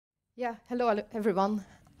Yeah, hello everyone.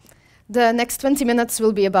 The next 20 minutes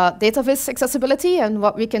will be about dataviz accessibility and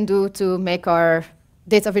what we can do to make our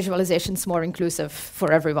data visualizations more inclusive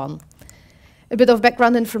for everyone. A bit of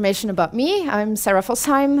background information about me. I'm Sarah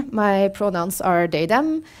Fossheim. My pronouns are they,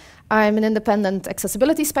 them. I'm an independent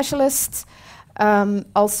accessibility specialist,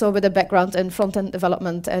 also with a background in front-end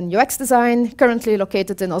development and UX design, currently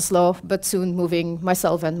located in Oslo, but soon moving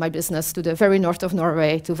myself and my business to the very north of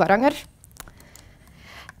Norway, to Varanger.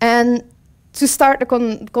 And to start the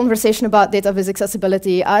conversation about dataviz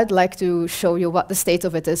accessibility, I'd like to show you what the state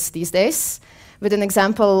of it is these days, with an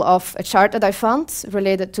example of a chart that I found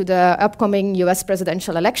related to the upcoming US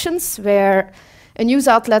presidential elections, where a news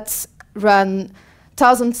outlet ran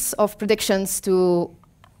thousands of predictions to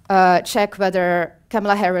check whether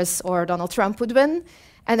Kamala Harris or Donald Trump would win,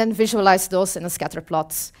 and then visualize those in a scatter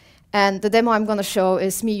plot. And the demo I'm going to show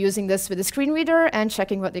is me using this with a screen reader and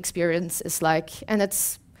checking what the experience is like. And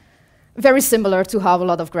it's very similar to how a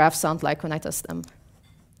lot of graphs sound like when I test them.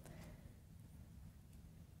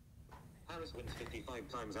 Harris wins 55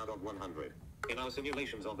 times out of 100. In our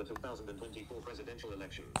simulations of the 2024 presidential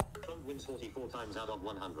election, Trump wins 44 times out of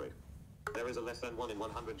 100. There is a less than 1 in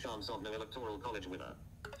 100 chance of no electoral college winner.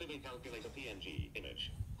 Figure calculator PNG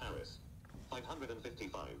image. Harris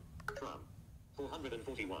 555. Trump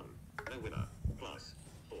 441. No winner. Plus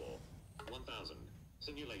 4. 1000.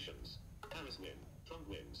 Simulations. Harris win. Trump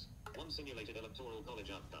wins. One simulated electoral college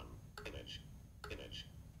outcome. Image. Image.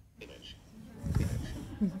 Image.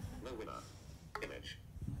 Image. No winner. Image.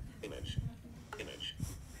 Image. Image.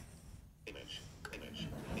 Image. Image.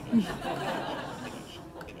 Image.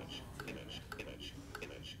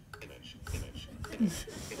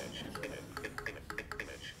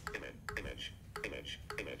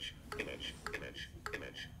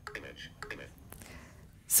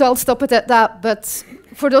 So I'll stop it at that, but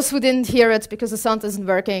for those who didn't hear it because the sound isn't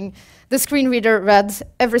working, the screen reader read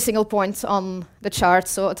every single point on the chart,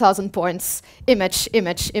 so 1,000 points, image,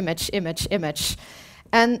 image, image, image, image.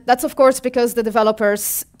 And that's of course because the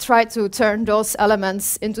developers tried to turn those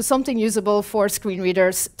elements into something usable for screen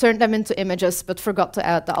readers, turned them into images, but forgot to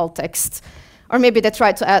add the alt text. Or maybe they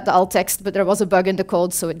tried to add the alt text, but there was a bug in the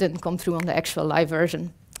code, so it didn't come through on the actual live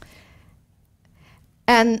version.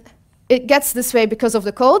 And it gets this way because of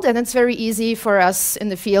the code, and it's very easy for us in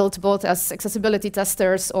the field, both as accessibility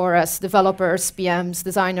testers or as developers, PMs,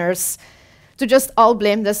 designers, to just all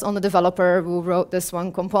blame this on the developer who wrote this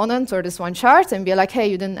one component or this one chart and be like, hey,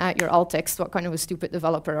 you didn't add your alt text, what kind of a stupid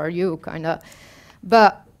developer are you, kinda.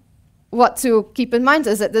 But what to keep in mind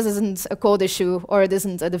is that this isn't a code issue or it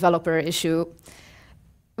isn't a developer issue.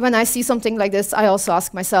 When I see something like this, I also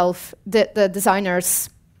ask myself, did the designers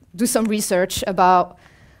do some research about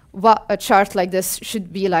what a chart like this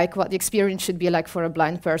should be like, what the experience should be like for a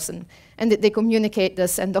blind person? And did they communicate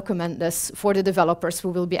this and document this for the developers who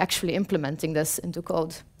will be actually implementing this into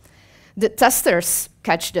code? Did testers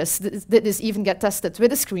catch this? Did this even get tested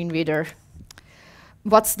with a screen reader?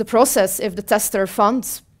 What's the process if the tester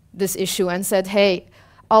found this issue and said, hey,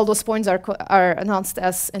 all those points are announced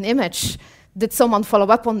as an image? Did someone follow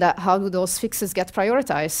up on that? How do those fixes get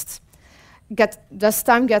prioritized? Does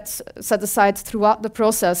time get set aside throughout the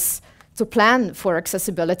process to plan for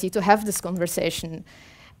accessibility, to have this conversation?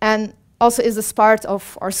 And also, is this part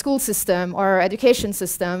of our school system or our education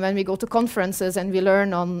system? When we go to conferences and we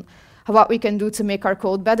learn on what we can do to make our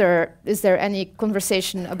code better, is there any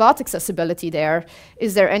conversation about accessibility there?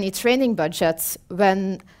 Is there any training budget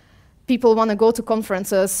when people want to go to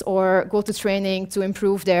conferences or go to training to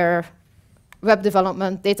improve their web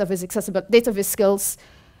development, dataviz skills?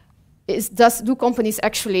 Do companies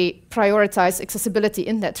actually prioritize accessibility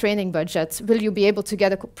in that training budget? Will you be able to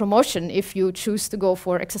get a promotion if you choose to go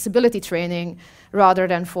for accessibility training rather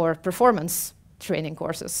than for performance training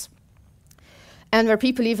courses? And were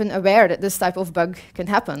people even aware that this type of bug can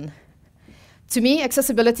happen? To me,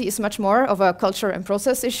 accessibility is much more of a culture and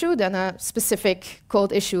process issue than a specific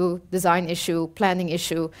code issue, design issue, planning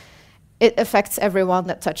issue. It affects everyone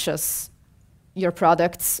that touches your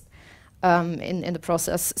products in the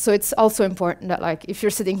process. So it's also important that, like, if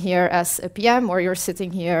you're sitting here as a PM or you're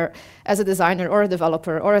sitting here as a designer or a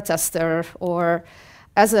developer or a tester or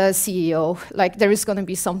as a CEO, like, there is going to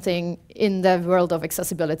be something in the world of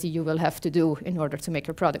accessibility you will have to do in order to make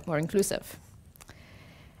your product more inclusive.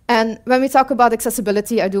 And when we talk about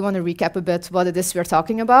accessibility, I do want to recap a bit what it is we're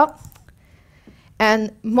talking about.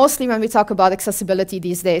 And mostly when we talk about accessibility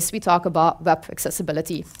these days, we talk about web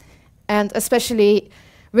accessibility. And especially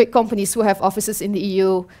with companies who have offices in the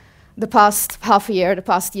EU, the past year,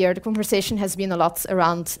 the conversation has been a lot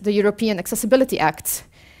around the European Accessibility Act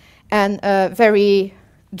and a very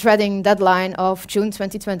dreading deadline of June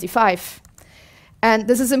 2025. And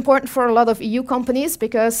this is important for a lot of EU companies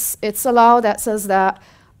because it's a law that says that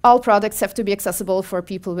all products have to be accessible for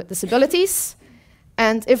people with disabilities.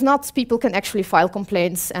 And if not, people can actually file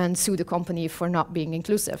complaints and sue the company for not being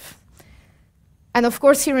inclusive. And of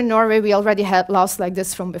course, here in Norway, we already had laws like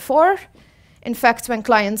this from before. In fact, when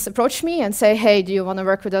clients approach me and say, hey, do you want to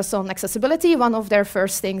work with us on accessibility? One of their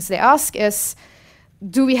first things they ask is,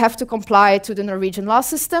 do we have to comply to the Norwegian law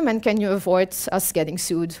system? And can you avoid us getting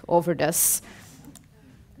sued over this?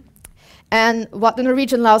 And what the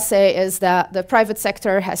Norwegian laws say is that the private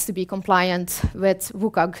sector has to be compliant with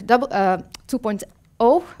WCAG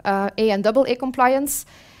 2.0, A and AA compliance.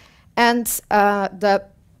 And the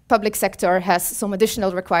public sector has some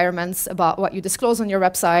additional requirements about what you disclose on your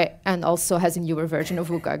website and also has a newer version of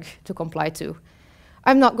WCAG to comply to.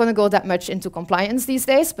 I'm not going to go that much into compliance these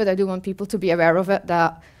days, but I do want people to be aware of it,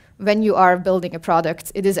 that when you are building a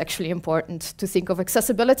product, it is actually important to think of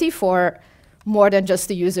accessibility for more than just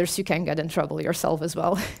the users. You can get in trouble yourself as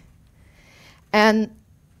well. And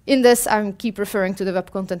in this, I keep referring to the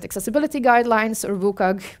Web Content Accessibility Guidelines, or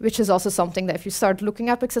WCAG, which is also something that if you start looking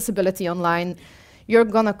up accessibility online, you're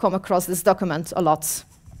going to come across this document a lot.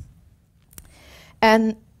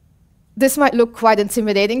 And this might look quite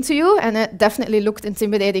intimidating to you, and it definitely looked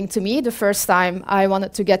intimidating to me the first time I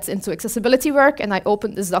wanted to get into accessibility work, and I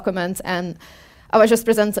opened this document, and I was just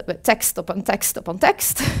presented with text upon text upon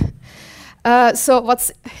text. So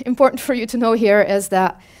what's important for you to know here is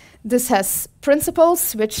that this has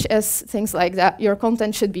principles, which is things like that your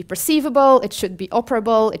content should be perceivable, it should be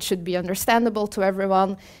operable, it should be understandable to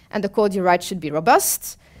everyone, and the code you write should be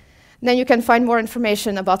robust. Then you can find more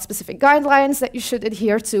information about specific guidelines that you should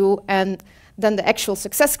adhere to, and then the actual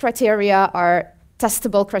success criteria are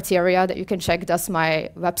testable criteria that you can check. Does my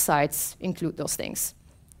websites include those things?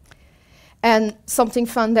 And something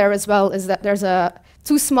fun there as well is that there's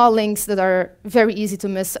two small links that are very easy to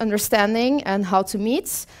miss: understanding and how to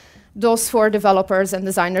meet. Those for developers and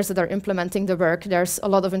designers that are implementing the work, there's a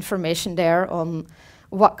lot of information there on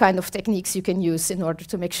what kind of techniques you can use in order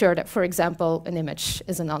to make sure that, for example, an image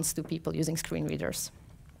is announced to people using screen readers.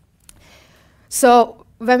 So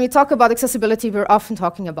when we talk about accessibility, we're often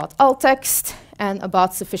talking about alt text and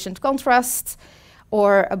about sufficient contrast,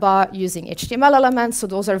 or about using HTML elements. So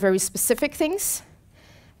those are very specific things.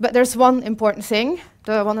 But there's one important thing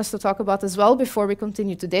that I want us to talk about as well before we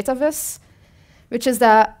continue to dataviz, which is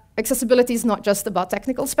that accessibility is not just about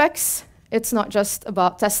technical specs. It's not just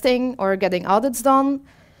about testing or getting audits done,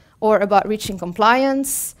 or about reaching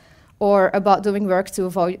compliance, or about doing work to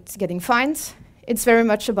avoid getting fined. It's very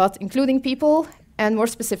much about including people, and more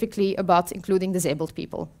specifically about including disabled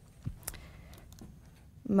people.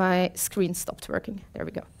 My screen stopped working. There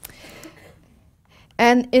we go.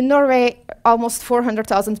 And in Norway, almost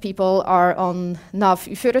 400,000 people are on NAV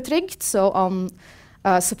uføretrygd, so on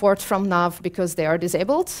support from NAV because they are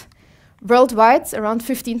disabled. Worldwide, around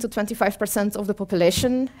 15 to 25% of the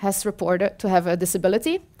population has reported to have a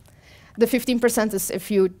disability. The 15% is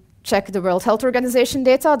if you check the World Health Organization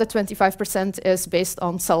data. The 25% is based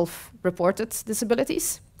on self-reported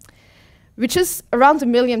disabilities, which is around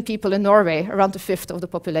 1 million people in Norway, around a fifth of the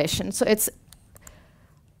population. So it's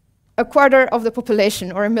a quarter of the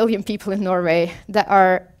population, or 1 million people in Norway, that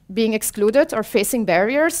are being excluded or facing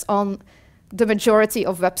barriers on the majority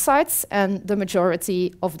of websites and the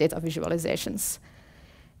majority of data visualizations.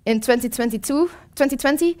 In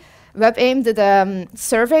 2020, WebAIM did a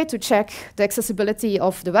survey to check the accessibility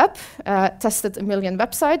of the web, tested 1 million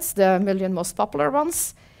websites, the 1 million most popular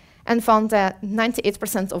ones, and found that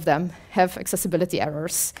 98% of them have accessibility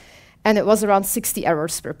errors. And it was around 60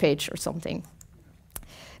 errors per page or something.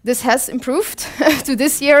 This has improved to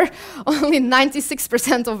this year. Only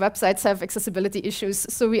 96% of websites have accessibility issues,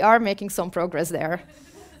 so we are making some progress there.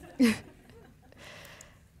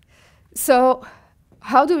 So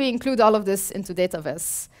how do we include all of this into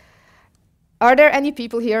dataviz? Are there any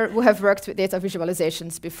people here who have worked with data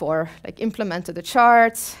visualizations before, like implemented a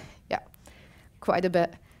chart? Yeah, quite a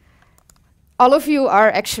bit. All of you are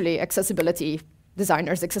actually accessibility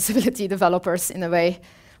designers, accessibility developers in a way.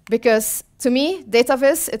 Because to me,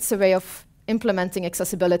 dataviz, it's a way of implementing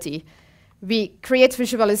accessibility. We create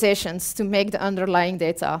visualizations to make the underlying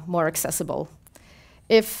data more accessible.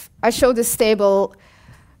 If I show this table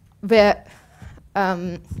with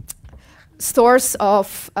stores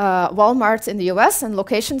of Walmart in the US and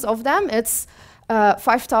locations of them, it's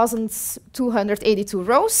 5,282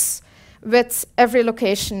 rows with every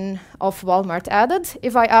location of Walmart added.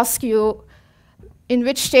 If I ask you, in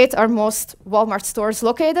which state are most Walmart stores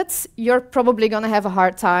located, you're probably going to have a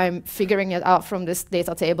hard time figuring it out from this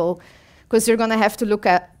data table, because you're going to have to look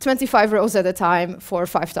at 25 rows at a time for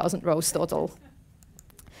 5,000 rows total.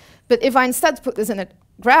 But if I instead put this in a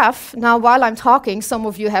graph, now while I'm talking, some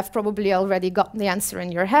of you have probably already got the answer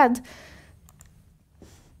in your head.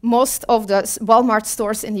 Most of the Walmart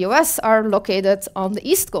stores in the US are located on the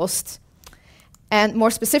East Coast. And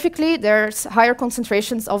more specifically, there's higher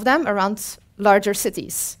concentrations of them around larger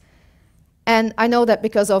cities. And I know that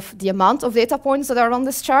because of the amount of data points that are on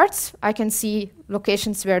this chart, I can see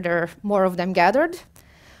locations where there are more of them gathered.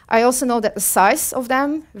 I also know that the size of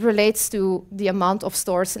them relates to the amount of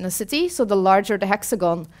stores in a city. So the larger the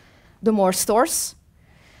hexagon, the more stores.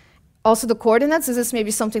 Also the coordinates, this is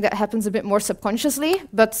maybe something that happens a bit more subconsciously,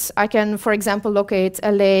 but I can, for example, locate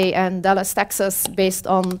LA and Dallas, Texas based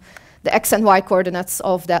on the X and Y coordinates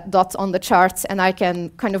of that dot on the chart, and I can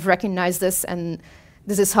kind of recognize this, and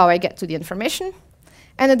this is how I get to the information.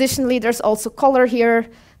 And additionally, there's also color here.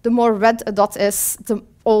 The more red a dot is, the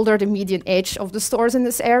older the median age of the stores in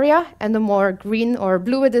this area, and the more green or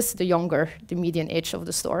blue it is, the younger the median age of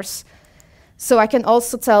the stores. So I can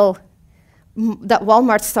also tell that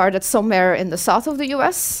Walmart started somewhere in the south of the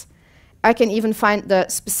US. I can even find the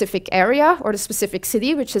specific area or the specific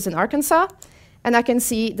city, which is in Arkansas. And I can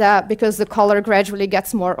see that because the color gradually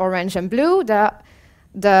gets more orange and blue, that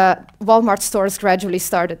the Walmart stores gradually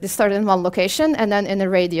started. They started in one location, and then in a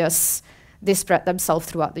radius, they spread themselves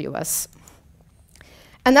throughout the US.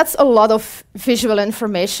 And that's a lot of visual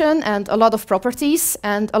information and a lot of properties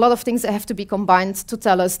and a lot of things that have to be combined to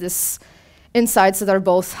tell us this insights that are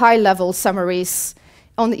both high-level summaries.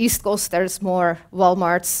 On the East Coast, there's more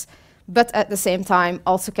Walmarts, but at the same time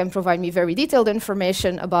also can provide me very detailed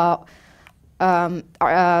information about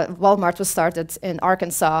Walmart was started in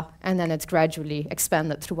Arkansas, and then it gradually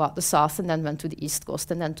expanded throughout the South, and then went to the East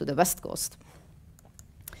Coast, and then to the West Coast.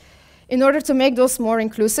 In order to make those more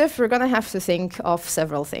inclusive, we're going to have to think of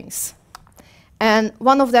several things. And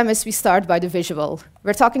one of them is we start by the visual.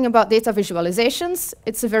 We're talking about data visualizations.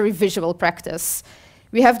 It's a very visual practice.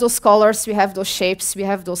 We have those colors, we have those shapes, we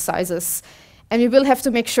have those sizes, and we will have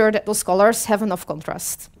to make sure that those colors have enough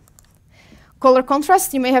contrast. Color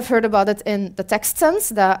contrast, you may have heard about it in the text sense,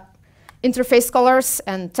 that interface colors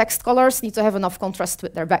and text colors need to have enough contrast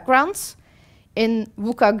with their backgrounds. In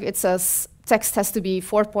WCAG, it says text has to be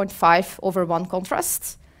 4.5/1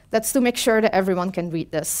 contrast. That's to make sure that everyone can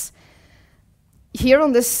read this. Here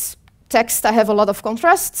on this text, I have a lot of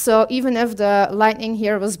contrast, so even if the lighting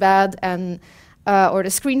here was bad and or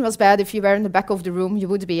the screen was bad, if you were in the back of the room, you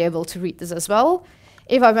would be able to read this as well.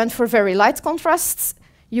 If I went for very light contrasts,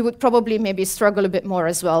 you would probably maybe struggle a bit more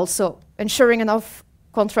as well. So ensuring enough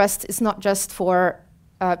contrast is not just for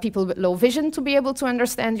people with low vision to be able to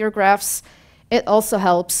understand your graphs. It also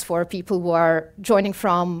helps for people who are joining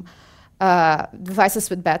from devices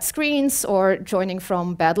with bad screens or joining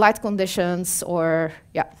from bad light conditions, or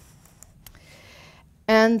yeah.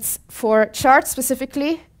 And for charts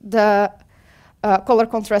specifically, the color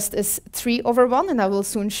contrast is 3/1, and I will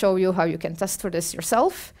soon show you how you can test for this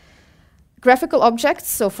yourself. Graphical objects,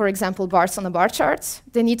 so for example, bars on a bar chart,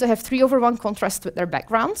 they need to have 3/1 contrast with their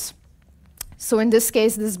backgrounds. So in this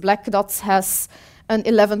case, this black dot has an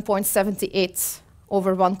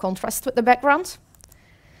 11.78/1 contrast with the background.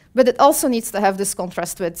 But it also needs to have this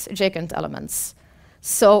contrast with adjacent elements.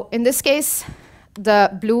 So in this case, the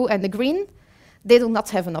blue and the green, they do not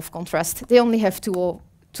have enough contrast. They only have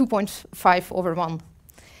 2.5/1.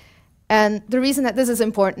 And the reason that this is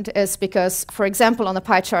important is because, for example, on a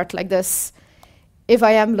pie chart like this, if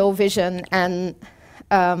I am low vision and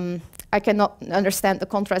I cannot understand the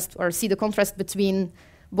contrast or see the contrast between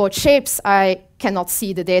both shapes, I cannot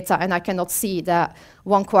see the data, and I cannot see that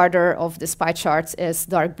 1/4 of this pie chart is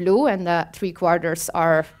dark blue and that 3/4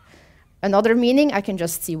 are another meaning. I can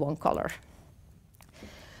just see one color.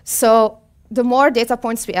 So the more data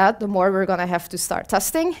points we add, the more we're going to have to start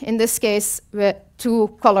testing. In this case, with 2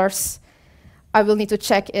 colors, I will need to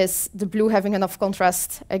check, is the blue having enough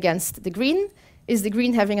contrast against the green? Is the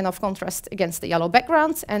green having enough contrast against the yellow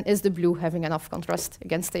background? And is the blue having enough contrast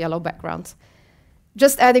against the yellow background?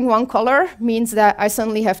 Just adding 1 color means that I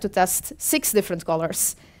suddenly have to test 6 different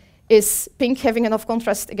colors. Is pink having enough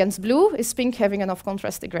contrast against blue? Is pink having enough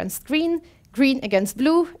contrast against green? Green against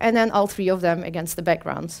blue? And then all 3 of them against the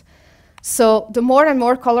background. So the more and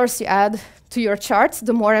more colors you add to your chart,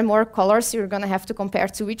 the more and more colors you're going to have to compare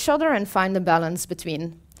to each other and find the balance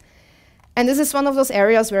between. And this is one of those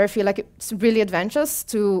areas where I feel like it's really advantageous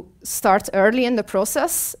to start early in the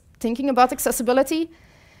process, thinking about accessibility,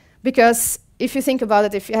 because if you think about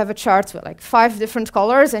it, if you have a chart with like 5 different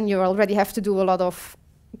colors and you already have to do a lot of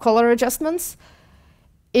color adjustments,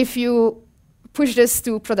 if you push this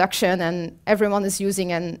to production and everyone is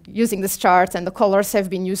using this chart and the colors have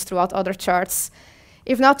been used throughout other charts.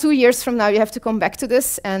 If now 2 years from now you have to come back to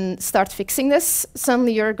this and start fixing this,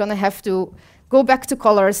 suddenly you're going to have to go back to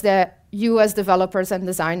colors that you as developers and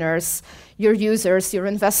designers, your users, your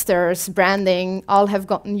investors, branding, all have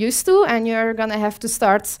gotten used to, and you're going to have to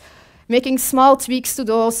start making small tweaks to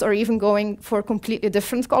those or even going for completely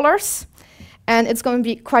different colors. And it's going to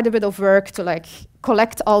be quite a bit of work to like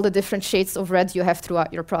collect all the different shades of red you have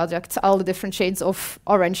throughout your project, all the different shades of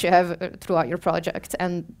orange you have throughout your project,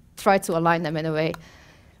 and try to align them in a way.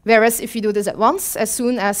 Whereas if you do this at once, as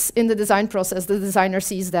soon as in the design process the designer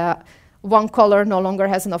sees that one color no longer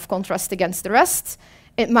has enough contrast against the rest,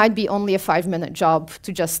 it might be only a 5-minute job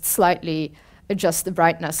to just slightly adjust the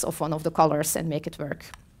brightness of one of the colors and make it work.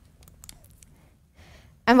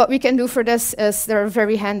 And what we can do for this is there are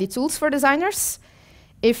very handy tools for designers.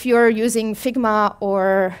 If you're using Figma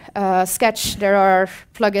or Sketch, there are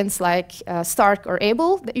plugins like Stark or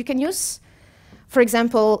Able that you can use. For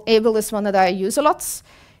example, Able is one that I use a lot.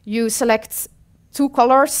 You select 2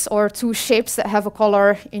 colors or 2 shapes that have a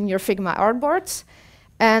color in your Figma artboard,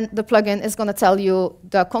 and the plugin is going to tell you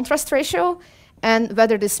the contrast ratio and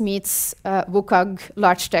whether this meets WCAG,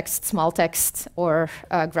 large text, small text, or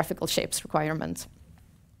graphical shapes requirement.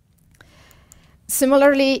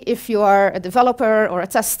 Similarly, if you are a developer or a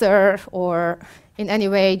tester or in any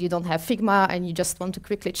way you don't have Figma and you just want to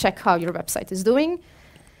quickly check how your website is doing,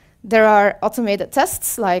 there are automated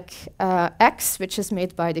tests like X, which is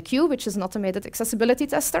made by the Q, which is an automated accessibility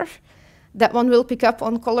tester. That one will pick up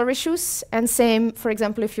on color issues. And same, for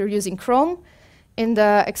example, if you're using Chrome, in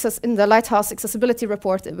the Lighthouse accessibility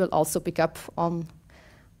report, it will also pick up on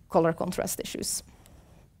color contrast issues.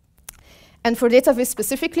 And for dataviz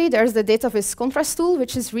specifically, there's the dataviz contrast tool,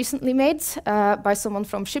 which is recently made by someone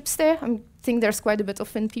from Schibsted. I think there's quite a bit of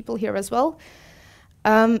Finn people here as well.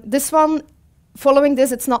 This one, following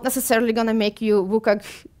this, it's not necessarily going to make you WCAG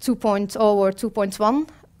 2.0 or 2.1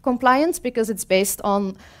 compliant, because it's based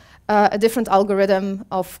on a different algorithm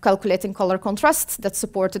of calculating color contrast that's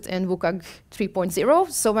supported in WCAG 3.0.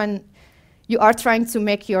 So when you are trying to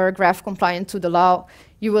make your graph compliant to the law,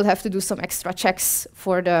 you will have to do some extra checks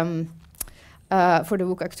for the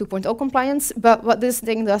WCAG 2.0 compliance. But what this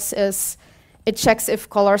thing does is it checks if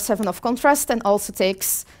colors have enough contrast and also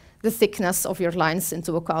takes the thickness of your lines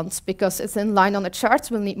into account, because it's in line on a chart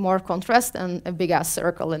will need more contrast than a big ass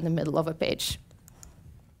circle in the middle of a page.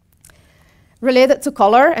 Related to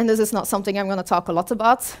color, and this is not something I'm going to talk a lot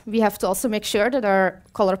about, we have to also make sure that our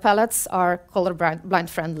color palettes are color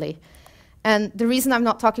blind friendly. And the reason I'm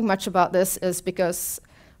not talking much about this is because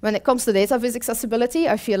when it comes to dataviz accessibility,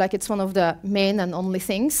 I feel like it's one of the main and only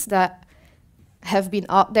things that have been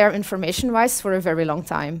out there information-wise for a very long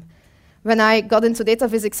time. When I got into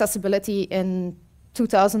dataviz accessibility in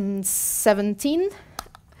 2017,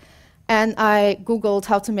 and I Googled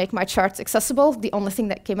how to make my charts accessible, the only thing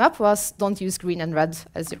that came up was don't use green and red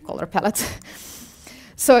as your color palette.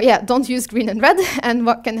 So yeah, don't use green and red. And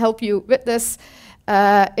what can help you with this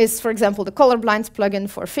is, for example, the colorblind plugin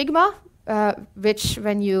for Figma, which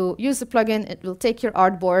when you use the plugin, it will take your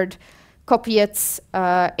artboard, copy it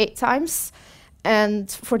 8 times, and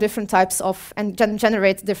for different types of, and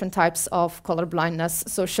generate different types of color blindness.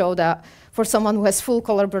 So show that for someone who has full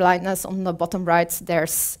color blindness on the bottom right,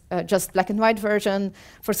 there's just black and white version.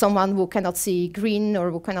 For someone who cannot see green or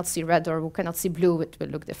who cannot see red or who cannot see blue, it will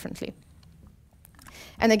look differently.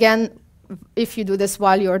 And again, if you do this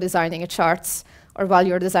while you're designing a chart or while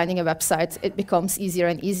you're designing a website, it becomes easier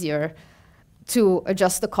and easier to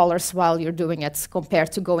adjust the colors while you're doing it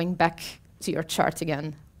compared to going back to your chart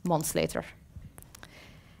again months later.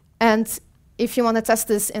 And if you want to test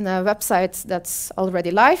this in a website that's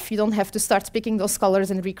already live, you don't have to start picking those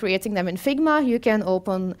colors and recreating them in Figma. You can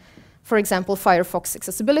open, for example, Firefox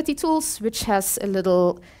Accessibility Tools, which has a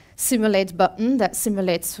little simulate button that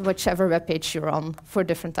simulates whichever web page you're on for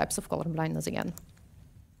different types of color blindness again.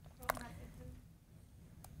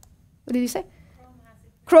 What did you say?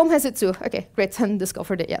 Chrome has it too. Okay, great, hadn't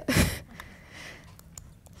discovered it yet.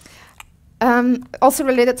 Also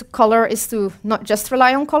related to color is to not just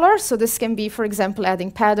rely on color. So this can be, for example,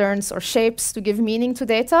 adding patterns or shapes to give meaning to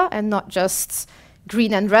data and not just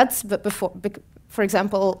green and red. But for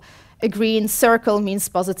example, a green circle means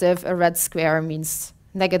positive, a red square means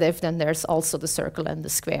negative. Then there's also the circle and the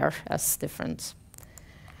square as different.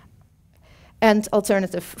 And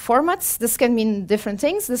alternative formats. This can mean different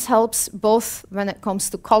things. This helps both when it comes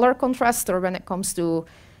to color contrast or when it comes to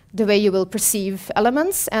the way you will perceive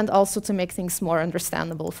elements, and also to make things more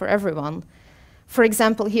understandable for everyone. For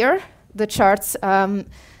example, here, the charts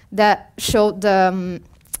that showed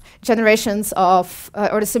generations of,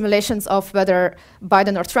 or the simulations of whether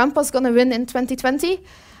Biden or Trump was going to win in 2020.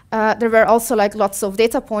 There were also like lots of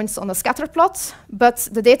data points on a scatter plot, but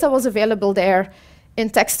the data was available there in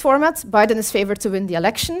text format. Biden is favored to win the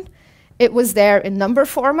election. It was there in number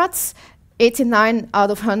formats. 89 out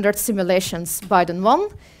of 100 simulations, Biden won.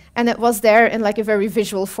 And it was there in like a very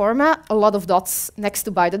visual format, a lot of dots next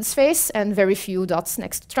to Biden's face and very few dots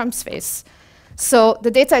next to Trump's face. So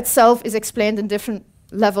the data itself is explained in different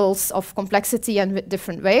levels of complexity and with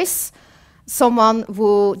different ways. Someone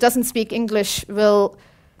who doesn't speak English will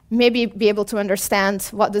maybe be able to understand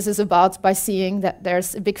what this is about by seeing that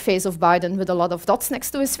there's a big face of Biden with a lot of dots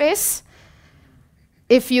next to his face.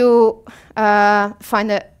 If you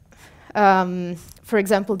find it, for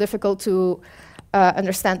example, difficult to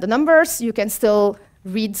understand the numbers, you can still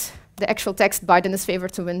read the actual text, Biden is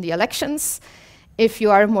favored to win the elections. If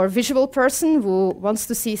you are a more visual person who wants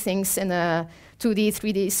to see things in a 2D,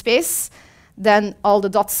 3D space, then all the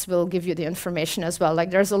dots will give you the information as well.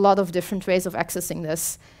 Like there's a lot of different ways of accessing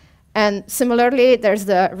this. And similarly, there's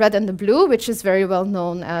the red and the blue, which is very well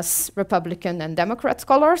known as Republican and Democrat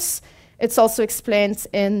colors. It's also explained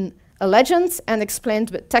in a legend and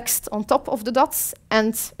explained with text on top of the dots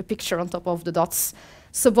and a picture on top of the dots.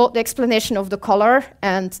 So both the explanation of the color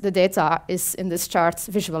and the data is in this chart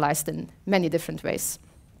visualized in many different ways.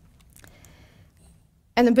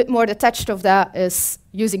 And a bit more detached of that is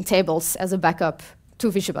using tables as a backup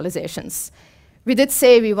to visualizations. We did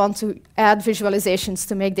say we want to add visualizations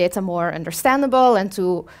to make data more understandable and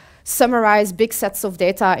to summarize big sets of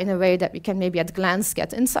data in a way that we can maybe at a glance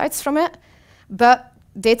get insights from it. But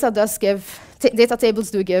data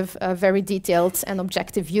tables do give a very detailed and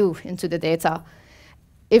objective view into the data.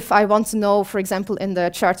 If I want to know, for example, in the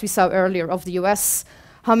chart we saw earlier of the US,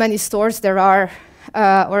 how many stores there are,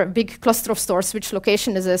 or a big cluster of stores, which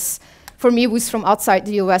location is this? For me, who's from outside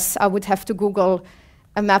the US, I would have to Google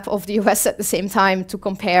a map of the US at the same time to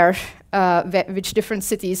compare which different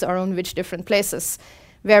cities are on which different places.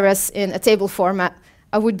 Whereas in a table format,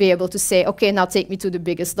 I would be able to say, okay, now take me to the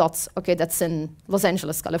biggest dots. Okay, that's in Los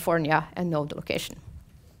Angeles, California, and know the location.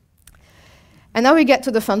 And now we get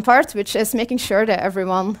to the fun part, which is making sure that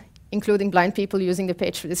everyone, including blind people using the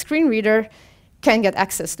page with a screen reader, can get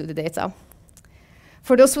access to the data.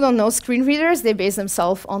 For those who don't know, screen readers, they base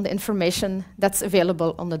themselves on the information that's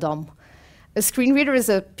available on the DOM. A screen reader is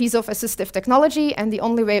a piece of assistive technology, and the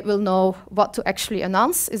only way it will know what to actually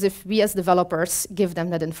announce is if we as developers give them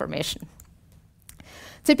that information.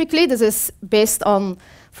 Typically, this is based on,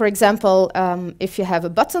 for example, if you have a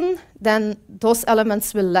button, then those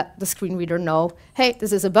elements will let the screen reader know, hey,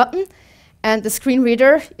 this is a button. And the screen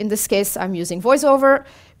reader, in this case, I'm using VoiceOver,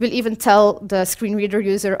 will even tell the screen reader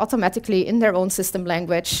user automatically in their own system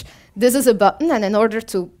language, this is a button, and in order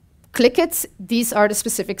to click it, these are the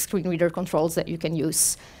specific screen reader controls that you can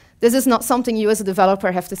use. This is not something you as a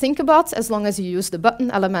developer have to think about. As long as you use the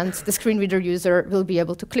button element, the screen reader user will be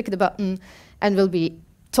able to click the button and will be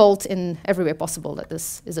told in every way possible that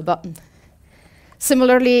this is a button.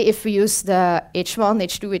 Similarly, if we use the H1,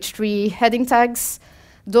 H2, H3 heading tags,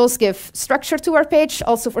 those give structure to our page,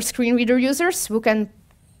 also for screen reader users who can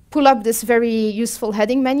pull up this very useful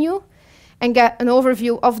heading menu and get an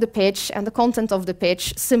overview of the page and the content of the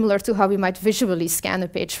page, similar to how we might visually scan a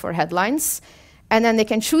page for headlines. And then they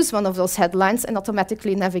can choose one of those headlines and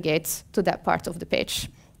automatically navigate to that part of the page.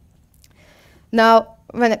 Now,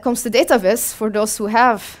 when it comes to dataviz, for those who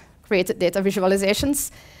have created data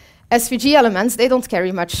visualizations, SVG elements, they don't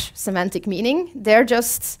carry much semantic meaning. They're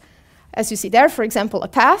just, as you see there, for example, a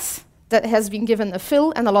path that has been given a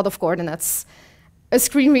fill and a lot of coordinates. A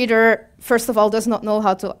screen reader, first of all, does not know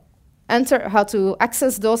how to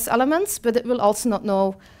access those elements, but it will also not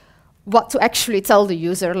know what to actually tell the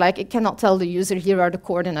user. Like, it cannot tell the user, here are the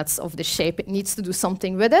coordinates of the shape. It needs to do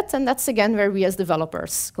something with it, and that's, again, where we as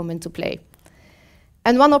developers come into play.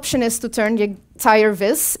 And one option is to turn the entire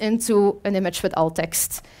viz into an image with alt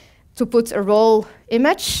text, to put a role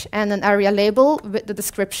image and an area label with the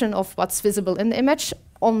description of what's visible in the image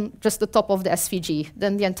on just the top of the SVG.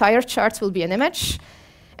 Then the entire chart will be an image.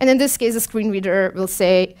 And in this case, the screen reader will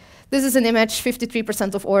say, this is an image,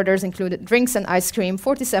 53% of orders included drinks and ice cream,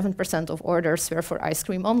 47% of orders were for ice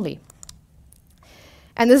cream only.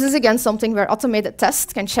 And this is, again, something where automated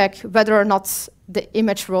tests can check whether or not the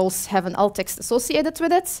image roles have an alt text associated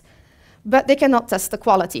with it, but they cannot test the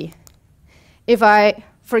quality. If I,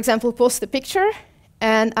 for example, post a picture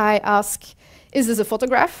and I ask, is this a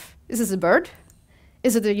photograph? Is this a bird?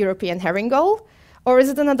 Is it a European herring gull? Or is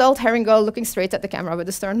it an adult herring gull looking straight at the camera with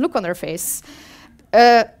a stern look on her face?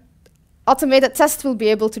 automated test will be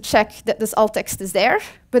able to check that this alt text is there,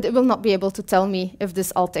 but it will not be able to tell me if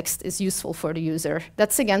this alt text is useful for the user.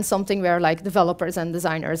 That's again something where like developers and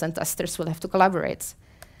designers and testers will have to collaborate.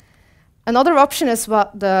 Another option is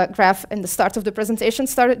what the graph in the start of the presentation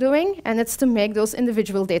started doing, and it's to make those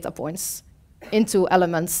individual data points into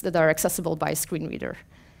elements that are accessible by a screen reader.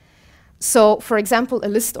 So, for example, a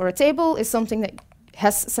list or a table is something that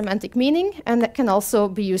has semantic meaning, and that can also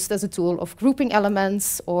be used as a tool of grouping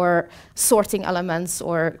elements or sorting elements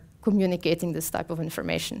or communicating this type of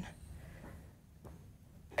information.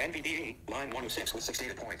 NVDA, line 106 with 6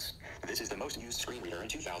 data points. This is the most used screen reader in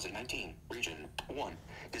 2019. Region 1.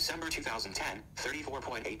 December 2010,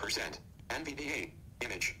 34.8%. NVDA,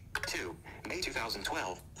 image 2. May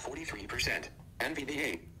 2012, 43%.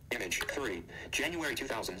 NVDA, image 3. January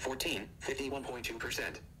 2014,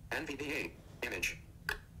 51.2%. NVDA, image.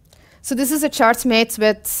 So this is a chart made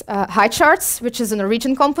with HiCharts, which is a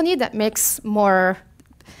Norwegian company that makes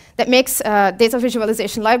data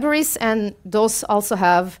visualization libraries, and those also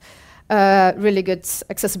have really good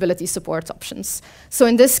accessibility support options. So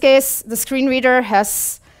in this case, the screen reader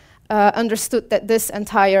has understood that this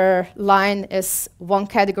entire line is one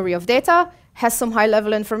category of data, has some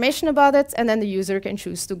high-level information about it, and then the user can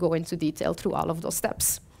choose to go into detail through all of those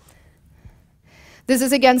steps. This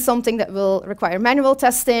is again something that will require manual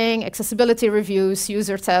testing, accessibility reviews,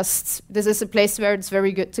 user tests. This is a place where it's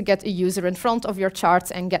very good to get a user in front of your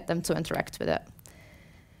chart and get them to interact with it.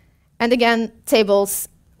 And again, tables,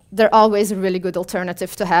 they're always a really good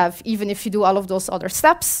alternative to have, even if you do all of those other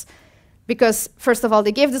steps, because first of all,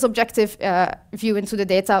 they give this objective view into the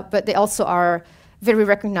data, but they also are very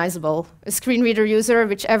recognizable. A screen reader user,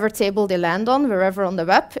 whichever table they land on, wherever on the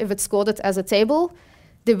web, if it's coded as a table,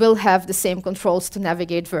 they will have the same controls to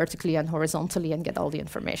navigate vertically and horizontally and get all the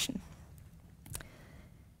information.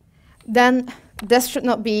 Then this should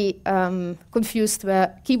not be confused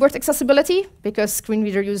with keyboard accessibility, because screen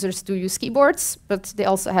reader users do use keyboards, but they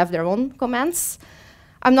also have their own commands.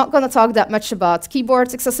 I'm not going to talk that much about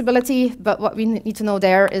keyboard accessibility, but what we need to know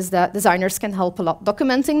there is that designers can help a lot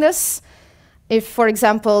documenting this. If, for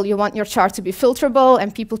example, you want your chart to be filterable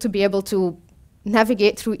and people to be able to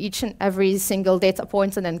navigate through each and every single data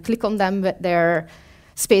point and then click on them with their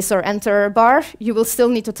space or enter bar, you will still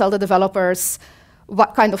need to tell the developers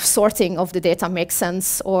what kind of sorting of the data makes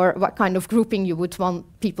sense or what kind of grouping you would want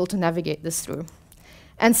people to navigate this through.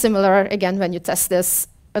 And similar, again, when you test this,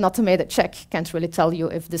 an automated check can't really tell you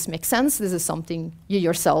if this makes sense. This is something you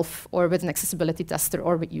yourself or with an accessibility tester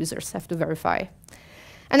or with users have to verify.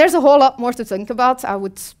 And there's a whole lot more to think about. I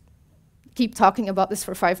would keep talking about this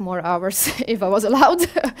for 5 more hours if I was allowed.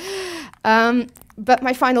 But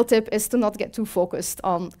my final tip is to not get too focused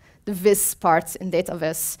on the viz part in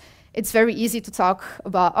dataviz. It's very easy to talk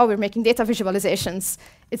about, oh, we're making data visualizations.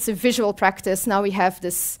 It's a visual practice. Now we have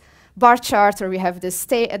this bar chart or we have this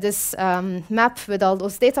map with all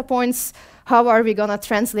those data points. How are we going to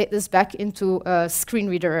translate this back into a screen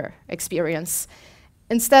reader experience?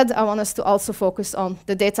 Instead, I want us to also focus on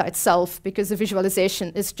the data itself, because the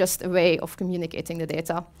visualization is just a way of communicating the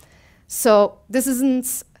data. So this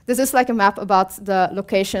is like a map about the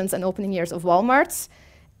locations and opening years of Walmart.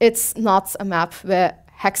 It's not a map with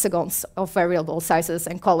hexagons of variable sizes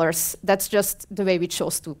and colors. That's just the way we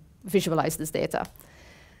chose to visualize this data.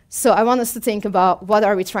 So I want us to think about what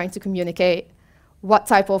are we trying to communicate, what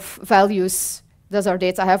type of values does our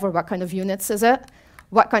data have, or what kind of units is it?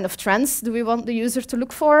 What kind of trends do we want the user to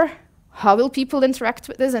look for? How will people interact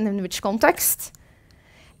with this and in which context?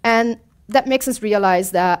 And that makes us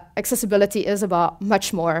realize that accessibility is about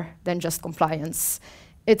much more than just compliance.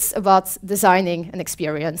 It's about designing an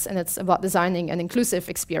experience, and it's about designing an inclusive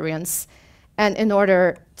experience. And in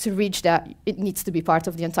order to reach that, it needs to be part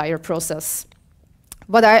of the entire process.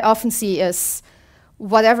 What I often see is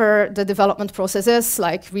whatever the development process is,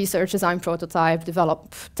 like research, design, prototype,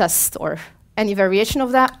 develop, test, or any variation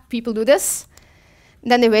of that, people do this.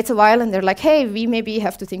 Then they wait a while and they're like, hey, we maybe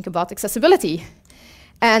have to think about accessibility.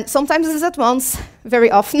 And sometimes this is at once,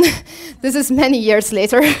 very often. This is many years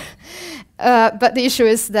later. But the issue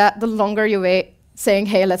is that the longer you wait saying,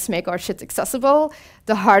 hey, let's make our shit accessible,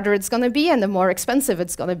 the harder it's going to be and the more expensive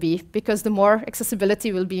it's going to be, because the more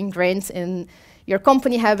accessibility will be ingrained in your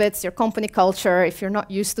company habits, your company culture. If you're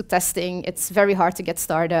not used to testing, it's very hard to get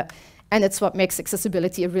started. And it's what makes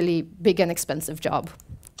accessibility a really big and expensive job.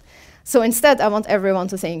 So instead, I want everyone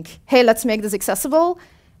to think, hey, let's make this accessible,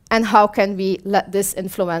 and how can we let this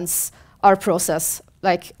influence our process?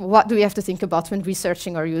 Like, what do we have to think about when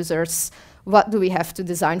researching our users? What do we have to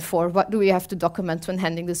design for? What do we have to document when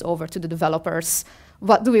handing this over to the developers?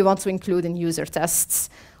 What do we want to include in user tests?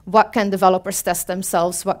 What can developers test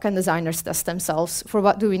themselves? What can designers test themselves? For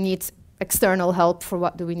what do we need external help? For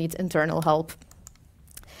what do we need internal help?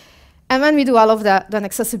 And when we do all of that, then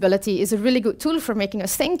accessibility is a really good tool for making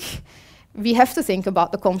us think. We have to think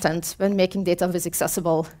about the content when making dataviz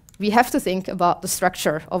accessible. We have to think about the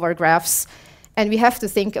structure of our graphs, and we have to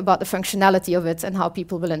think about the functionality of it and how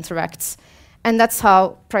people will interact. And that's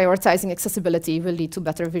how prioritizing accessibility will lead to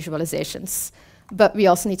better visualizations. But we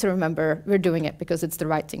also need to remember we're doing it because it's the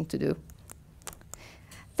right thing to do.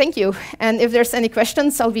 Thank you. And if there's any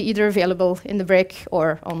questions, I'll be either available in the break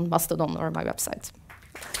or on Mastodon or my website.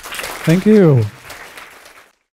 Thank you.